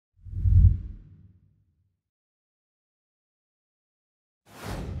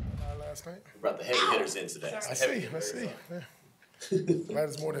last night. We brought the heavy hitters in today. I see. Yeah. Glad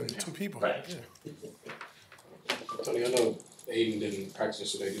it's more than 2 people. Right. Yeah. Tony, I know Aiden didn't practice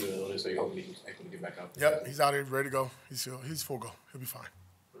yesterday due to illness, so you're hoping he's able to get back out. Yep, he's out here ready to go. He's full go. He'll be fine.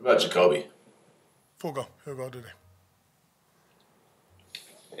 What about Jakobi? Full go. He'll go today.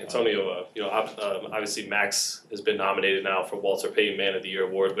 Antonio, obviously Maxx has been nominated now for Walter Payton Man of the Year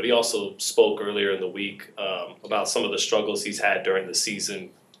award, but he also spoke earlier in the week about some of the struggles he's had during the season,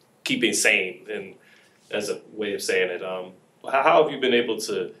 keeping sane, and as a way of saying it. How have you been able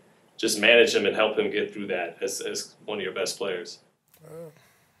to just manage him and help him get through that as one of your best players?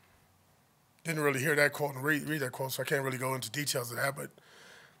 Didn't really hear that quote and read that quote, so I can't really go into details of that. But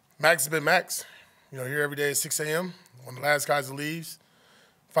Maxx has been Maxx. Here every day at 6 a.m., one of the last guys that leaves.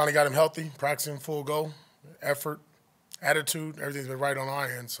 Finally got him healthy, practicing full go, effort, attitude, everything's been right on our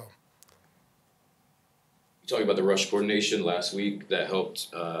end. So, You talked about the rush coordination last week that helped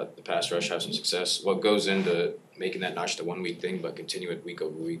the pass rush have some success. What goes into making that not just a 1 week thing, but continue it week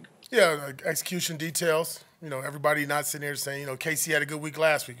over week? yeah, like execution details. Everybody not sitting there saying, Casey had a good week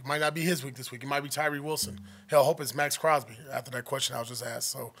last week. It might not be his week this week. It might be Tyree Wilson. Hell, hope it's Maxx Crosby after that question I was just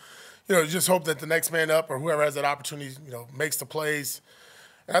asked. So, you just hope that the next man up or whoever has that opportunity, makes the plays.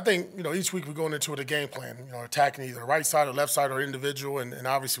 And I think, each week we're going into it a game plan, attacking either right side or left side or individual, and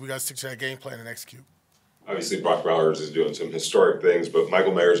obviously we got to stick to that game plan and execute. Obviously, Brock Bowers is doing some historic things, but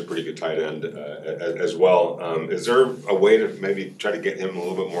Michael Mayer is a pretty good tight end as well. Is there a way to maybe try to get him a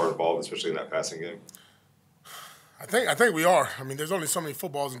little bit more involved, especially in that passing game? I think we are. I mean, there's only so many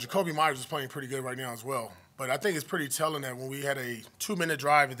footballs, and Jakobi Meyers is playing pretty good right now as well. But I think it's pretty telling that when we had a 2-minute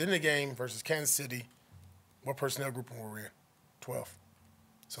drive at the end of the game versus Kansas City, what personnel group were we in? 12.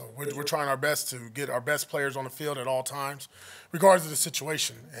 So we're trying our best to get our best players on the field at all times, regardless of the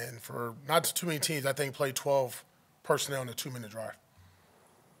situation. And for not too many teams, I think, play 12 personnel in a 2-minute drive.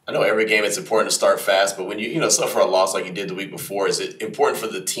 I know every game it's important to start fast, but when you suffer a loss like you did the week before, is it important for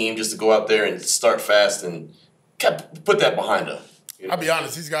the team just to go out there and start fast and put that behind them? I'll be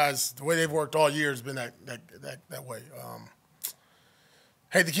honest, these guys, the way they've worked all year has been that way.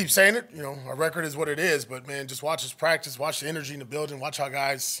 Hate to keep saying it, our record is what it is, but, man, just watch us practice, watch the energy in the building, watch how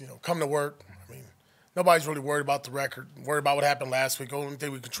guys, come to work. I mean, nobody's really worried about the record, worried about what happened last week. The only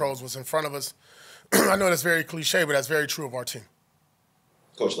thing we control is what's in front of us. I know that's very cliche, but that's very true of our team.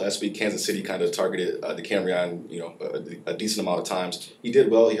 Coach, last week Kansas City kind of targeted DeCamerion, a decent amount of times. He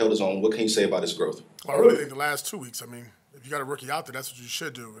did well. He held his own. What can you say about his growth? Well, I really think the last 2 weeks, if you got a rookie out there, that's what you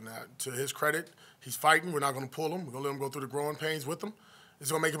should do. And to his credit, he's fighting. We're not going to pull him. We're going to let him go through the growing pains with him. It's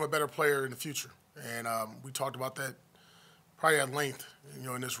going to make him a better player in the future. And we talked about that probably at length,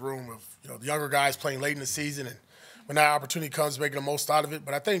 in this room of, the younger guys playing late in the season. And when that opportunity comes, making the most out of it.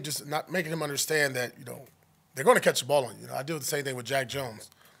 But I think just not making him understand that, they're going to catch the ball on you. I do the same thing with Jack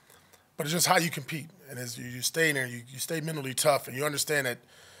Jones. But it's just how you compete. And as you stay in there, you stay mentally tough, and you understand that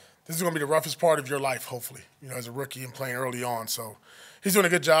this is going to be the roughest part of your life, hopefully, as a rookie and playing early on. So he's doing a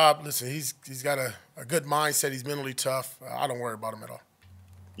good job. Listen, he's got a good mindset. He's mentally tough. I don't worry about him at all.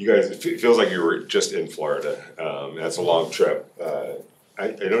 You guys, it feels like you were just in Florida. That's a long trip. I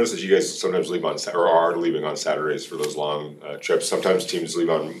noticed that you guys sometimes leave on or are leaving on Saturdays for those long trips. Sometimes teams leave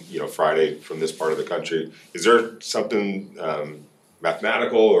on Friday from this part of the country. Is there something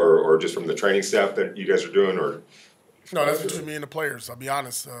mathematical or just from the training staff that you guys are doing, or? No, that's between me and the players, I'll be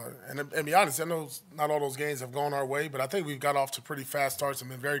honest. And be honest, I know not all those games have gone our way, but I think we've got off to pretty fast starts and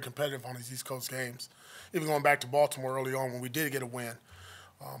been very competitive on these East Coast games, even going back to Baltimore early on when we did get a win.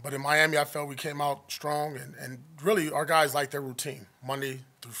 But in Miami, I felt we came out strong, and really our guys like their routine. Monday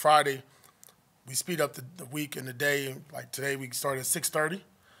through Friday, we speed up the week and the day. Like today, we start at 6:30.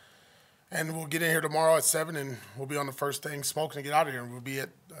 And we'll get in here tomorrow at 7, and we'll be on the first thing smoking and get out of here. And we'll be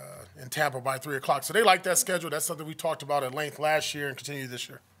in Tampa by 3 o'clock. So they like that schedule. That's something we talked about at length last year and continue this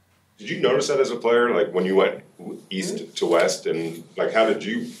year. Did you notice that as a player, like when you went east to west, and like how did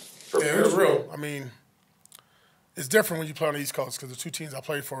you prepare? Yeah, it was real. It's different when you play on the East Coast because the 2 teams I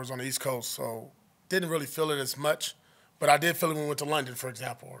played for was on the East Coast. So didn't really feel it as much. But I did feel it when we went to London, for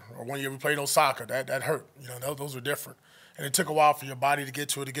example, or one year we played Osaka. That hurt. Those were different. And it took a while for your body to get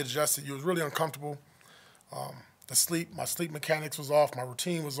to it, to get adjusted. You was really uncomfortable. My sleep mechanics was off. My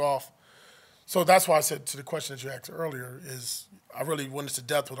routine was off. So that's why I said to the question that you asked earlier is I really went into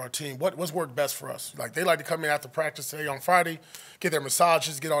depth with our team. What's worked best for us? Like they like to come in after practice today on Friday, get their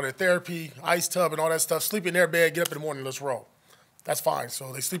massages, get all their therapy, ice tub and all that stuff, sleep in their bed, get up in the morning, let's roll. That's fine.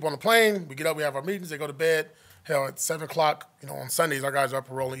 So they sleep on the plane. We get up, we have our meetings, they go to bed. Hell, at 7 o'clock, on Sundays, our guys are up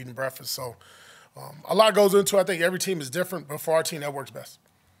and rolling, eating breakfast. So a lot goes into it. I think every team is different, but for our team, that works best.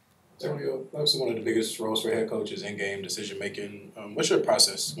 Antonio, obviously one of the biggest roles for head coaches in-game decision-making. What's your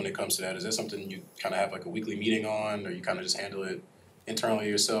process when it comes to that? Is that something you kind of have like a weekly meeting on, or you kind of just handle it internally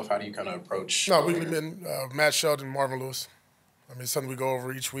yourself? How do you kind of approach? No, weekly meeting, Matt Sheldon, Marvin Lewis. I mean, it's something we go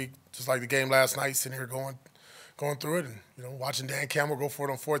over each week, just like the game last night, sitting here going through it and, watching Dan Campbell go for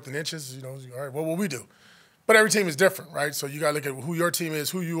it on 4th and inches, all right, what will we do? But every team is different, right? So you got to look at who your team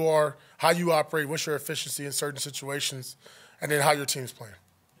is, who you are, how you operate, what's your efficiency in certain situations, and then how your team's playing.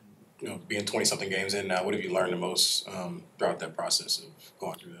 Being 20-something games in now, what have you learned the most throughout that process of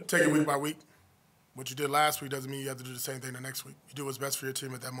going through that? Take it week by week. What you did last week doesn't mean you have to do the same thing the next week. You do what's best for your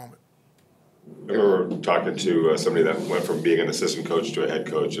team at that moment. I remember talking to somebody that went from being an assistant coach to a head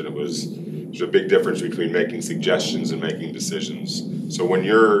coach, and there's a big difference between making suggestions and making decisions. So when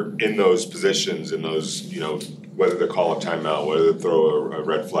you're in those positions, in those, whether they call a timeout, whether they throw a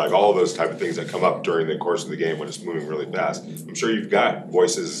red flag, all of those type of things that come up during the course of the game when it's moving really fast, I'm sure you've got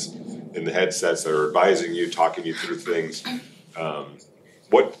voices in the headsets that are advising you, talking you through things.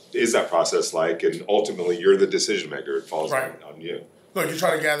 What is that process like? And ultimately, you're the decision maker. It falls on you. Look, you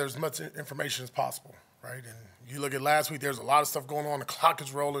try to gather as much information as possible, right? And you look at last week, there's a lot of stuff going on. The clock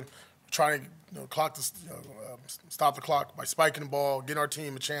is rolling. We're trying to stop the clock by spiking the ball, getting our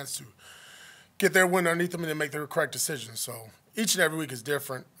team a chance to get their win underneath them and then make the correct decisions. So each and every week is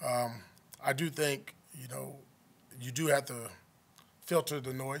different. I do think, you do have to filter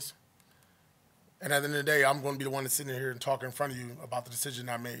the noise. And at the end of the day, I'm going to be the one that's sitting here and talking in front of you about the decision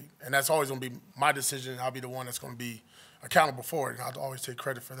I made. And that's always going to be my decision. I'll be the one that's going to be accountable for it, and I'll always take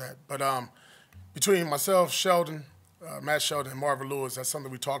credit for that. But between myself, Sheldon, Matt Sheldon, and Marvin Lewis, that's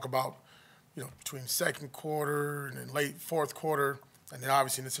something we talk about, between second quarter and then late fourth quarter, and then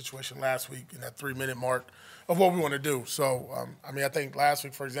obviously in the situation last week in that 3-minute mark of what we want to do. So, I think last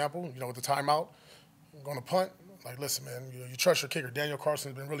week, for example, with the timeout, I'm going to punt. Like, listen, man, you trust your kicker. Daniel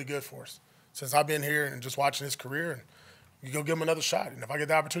Carson's been really good for us since I've been here and just watching his career, and you go give him another shot. And if I get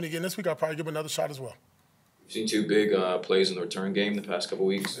the opportunity again this week, I'll probably give him another shot as well. You've seen 2 big plays in the return game the past couple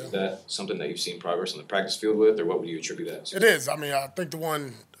weeks. Is that something that you've seen progress on the practice field with, or what would you attribute that to? It is. I think the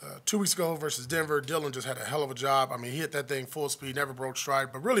one 2 weeks ago versus Denver, Dylan just had a hell of a job. He hit that thing full speed, never broke stride,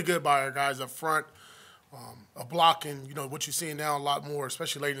 but really good by our guys up front. A blocking, what you're seeing now a lot more,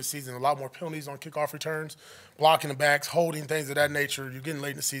 especially late in the season, a lot more penalties on kickoff returns, blocking the backs, holding, things of that nature. You're getting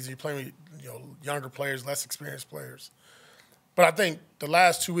late in the season. You're playing with younger players, less experienced players. But I think the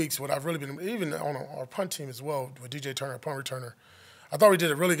last 2 weeks, what I've really been, even on our punt team as well, with DJ Turner, punt returner, I thought we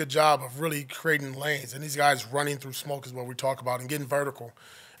did a really good job of really creating lanes. And these guys running through smoke is what we talk about, and getting vertical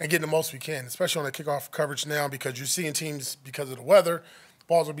and getting the most we can, especially on the kickoff coverage now, because you're seeing teams, because of the weather,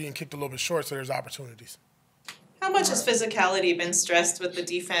 balls are being kicked a little bit short, so there's opportunities. How much has physicality been stressed with the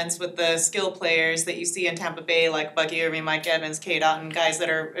defense, with the skill players that you see in Tampa Bay, like Bucky Irving, Mike Evans, Cade Otton, guys that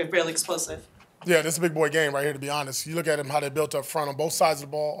are really explosive? Yeah, this is a big boy game right here, to be honest. You look at them, how they built up front on both sides of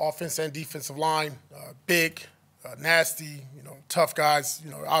the ball, offense and defensive line, big, nasty, tough guys,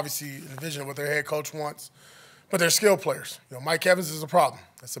 obviously in the vision of what their head coach wants. But they're skill players. Mike Evans is a problem.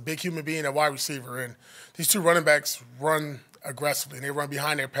 That's a big human being at wide receiver. And these 2 running backs run aggressively, and they run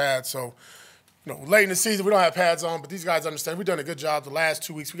behind their pads. So, late in the season, we don't have pads on, but these guys understand we've done a good job the last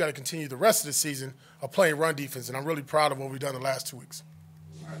 2 weeks. We got to continue the rest of the season of playing run defense, and I'm really proud of what we've done the last 2 weeks.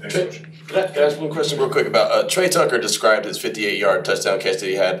 Can I ask one question real quick about Trey Tucker described his 58-yard touchdown catch that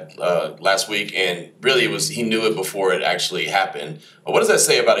he had last week, and really he knew it before it actually happened. What does that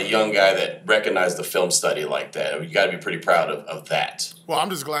say about a young guy that recognized the film study like that? You got to be pretty proud of that. Well, I'm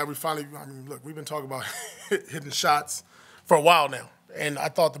just glad we finally. Look, we've been talking about hitting shots for a while now, and I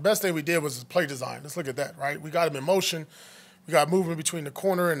thought the best thing we did was play design. Let's look at that, right? We got him in motion. We got movement between the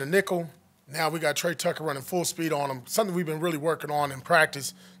corner and the nickel. Now we got Trey Tucker running full speed on him, something we've been really working on in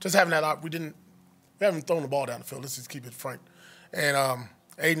practice. Just having that, we haven't thrown the ball down the field. Let's just keep it frank. And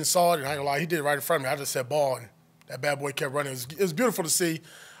Aiden saw it, and I ain't gonna lie, he did it right in front of me. I just said ball, and that bad boy kept running. It was beautiful to see.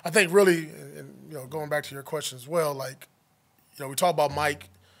 I think really, and going back to your question as well, we talk about Mike,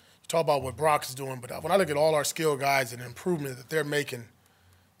 you talk about what Brock is doing, but when I look at all our skill guys and the improvement that they're making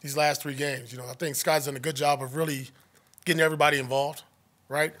these last 3 games, I think Sky's done a good job of really getting everybody involved.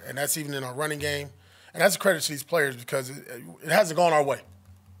 Right? And that's even in our running game. And that's a credit to these players because it hasn't gone our way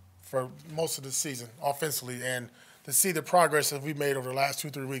for most of the season offensively. And to see the progress that we've made over the last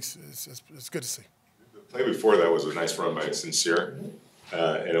 2-3 weeks, it's good to see. The play before that was a nice run by Sincere,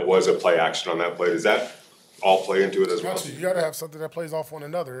 and it was a play action on that play. Does that all play into it as well? You got to have something that plays off one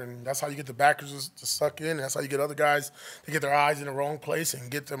another, and that's how you get the backers to suck in. And that's how you get other guys to get their eyes in the wrong place and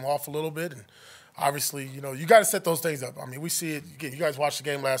get them off a little bit. And obviously, you know, you got to set those things up. I mean, we see it. You guys watched the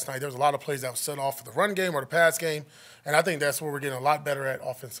game last night. There was a lot of plays that was set off for the run game or the pass game, and I think that's where we're getting a lot better at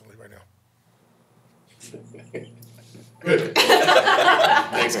offensively right now. Good.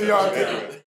 Thanks, Thank you.